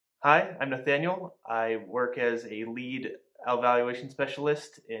Hi, I'm Nathaniel. I work as a lead evaluation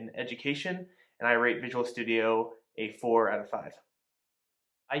specialist in education, and I rate Visual Studio a 4 out of 5.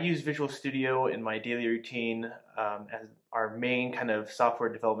 I use Visual Studio in my daily routine as our main kind of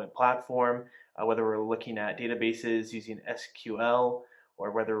software development platform, whether we're looking at databases using SQL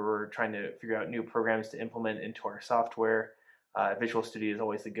or whether we're trying to figure out new programs to implement into our software. Visual Studio is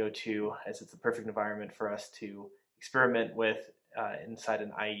always the go-to as it's the perfect environment for us to experiment with inside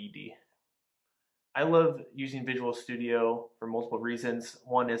an IED. I love using Visual Studio for multiple reasons.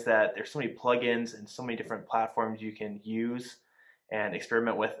 One is that there's so many plugins and so many different platforms you can use and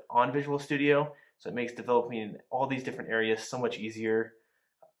experiment with on Visual Studio. So it makes developing all these different areas so much easier.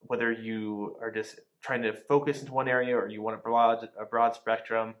 Whether you are just trying to focus into one area or you want a broad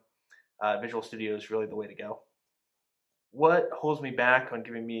spectrum, Visual Studio is really the way to go. What holds me back on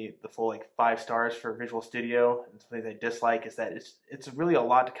giving me the full 5 stars for Visual Studio and something I dislike is that it's really a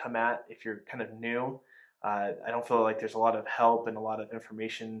lot to come at if you're kind of new. I don't feel like there's a lot of help and a lot of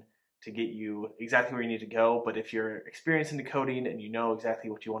information to get you exactly where you need to go, but if you're experienced in coding and you know exactly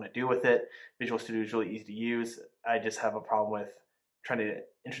what you want to do with it, Visual Studio is really easy to use. I just have a problem with trying to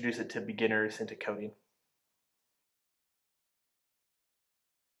introduce it to beginners into coding.